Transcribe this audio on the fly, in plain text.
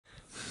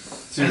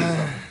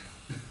Seriously.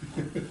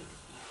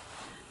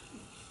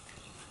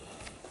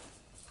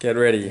 Get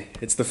ready.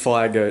 It's the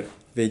Fire Goat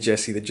v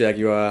Jesse, the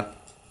Jaguar.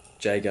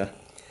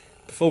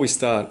 Before we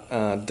start,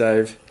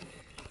 Dave,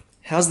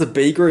 how's the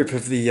B group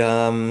of the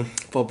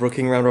Bob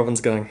Brooking round robins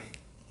going?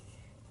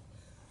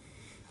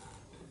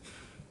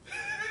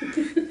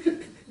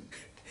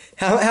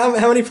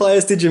 How many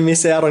players did you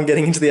miss out on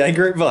getting into the A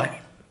group by?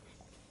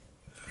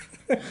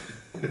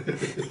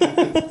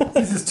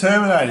 This is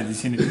terminated,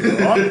 this interview,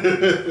 right?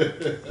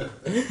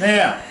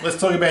 Now, let's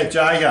talk about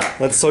Jaguar.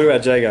 Let's talk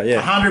about Jaguar,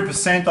 yeah.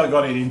 100% I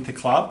got it into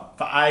club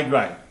for A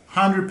grade.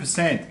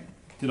 100%.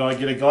 Did I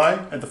get a go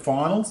at the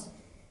finals?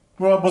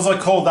 Well, was I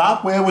called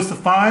up? Where was the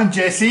phone,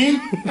 Jesse?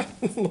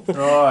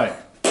 Right.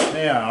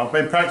 Now, I've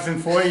been practicing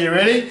for you. You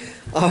ready?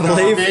 I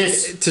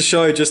believe to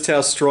show just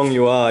how strong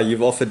you are,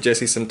 you've offered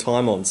Jesse some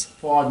time-ons.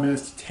 5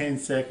 minutes to 10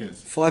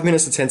 seconds. 5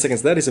 minutes to 10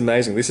 seconds. That is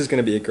amazing. This is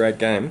going to be a great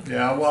game.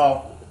 Yeah,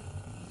 well,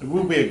 it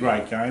will be a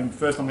great game.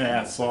 First, I'm going to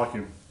out-psych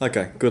him.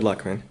 Okay, good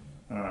luck, man.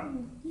 Alright.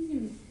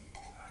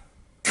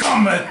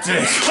 Come at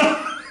this!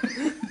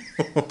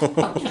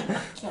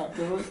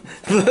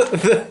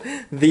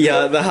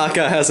 The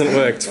haka hasn't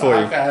worked for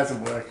you. The haka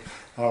hasn't worked.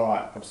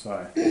 Alright, I'm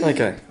sorry.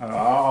 Okay.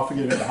 I'll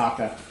forgive it, the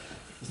haka.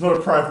 It's not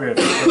appropriate.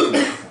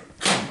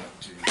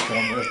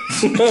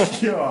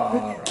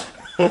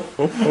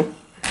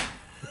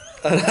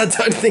 I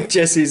don't think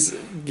Jesse's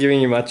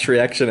giving you much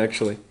reaction,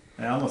 actually.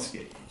 Now, I'm not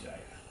scared of you, Jay.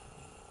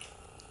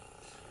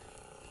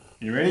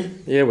 You ready?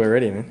 Yeah, we're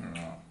ready, man.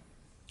 Alright.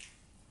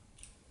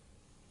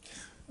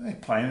 I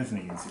ain't playing anything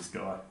against this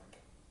guy.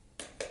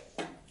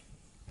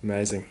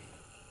 Amazing.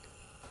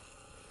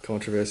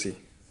 Controversy.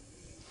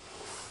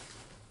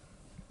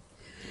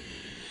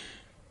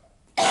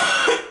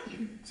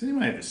 Has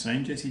anyone ever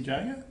seen Jesse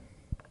Jaguar?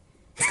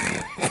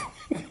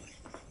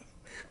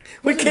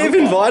 We keep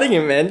inviting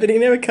him, man, but he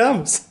never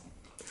comes.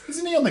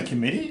 Isn't he on the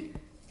committee?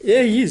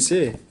 Yeah, he is,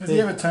 yeah. Has he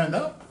ever turned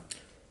up?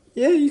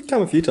 Yeah, he's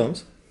come a few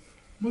times.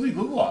 What does he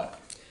look like?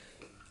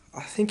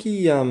 I think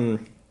he's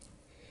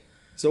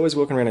always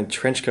walking around in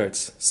trench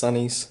coats,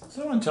 sunnies.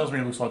 Someone tells me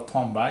he looks like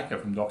Tom Baker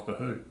from Doctor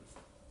Who.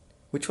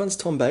 Which one's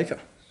Tom Baker?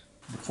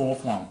 The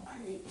fourth one.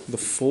 The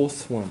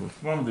fourth one.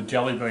 The one with the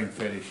jelly bean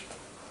fetish.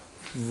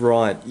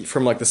 Right,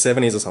 from like the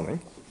 70s or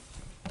something.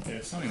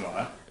 Yeah, something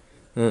like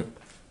that.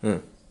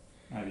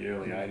 Maybe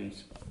early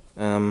 80s.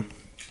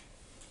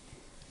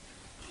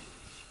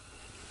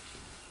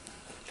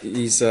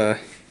 He's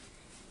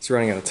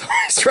running out of time.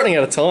 He's running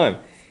out of time.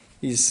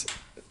 He's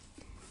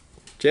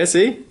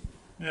Jesse.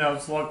 Yeah,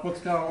 it's like, what's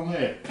going on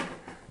there?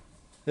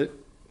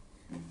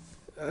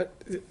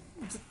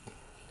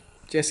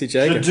 Jesse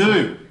Jaguar.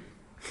 Do.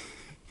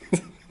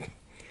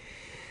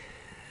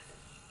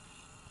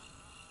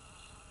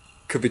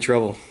 Could be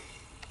trouble.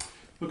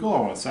 Look, all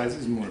I want to say is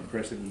this is more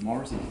impressive than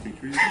Morris's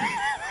victory, isn't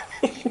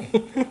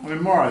it? I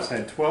mean, Morris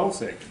had 12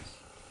 seconds.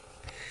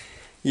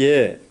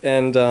 Yeah,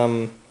 and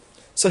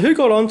so who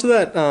got onto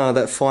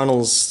that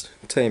finals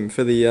team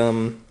for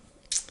the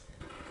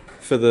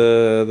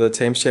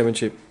teams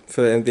championship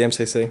for the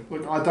MCC?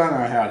 Look, I don't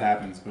know how it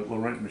happens, but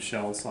Laurent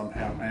Michel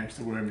somehow managed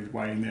to worm his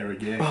way in there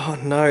again. Oh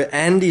no,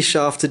 Andy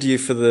shafted you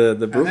for the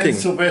Brooking. And then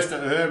Sylvester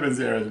Urban's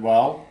there as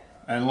well,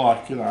 and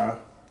like, you know,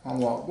 I'm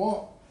like,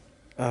 what?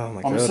 Oh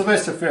my god.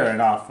 Sylvester, fair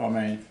enough. I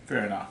mean,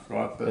 fair enough,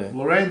 right? But yeah.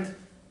 Laurent,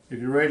 if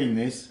you're reading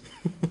this,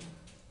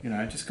 you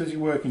know, just because you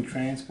work in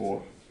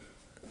transport,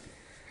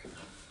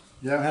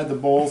 you haven't had the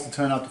balls to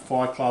turn up to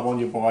Fight Club on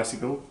your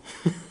bicycle.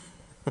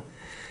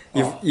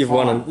 You've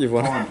won. You've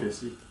won. Fine,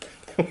 Jesse.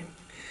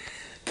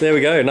 There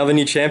we go. Another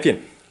new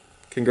champion.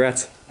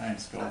 Congrats.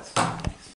 Thanks, guys.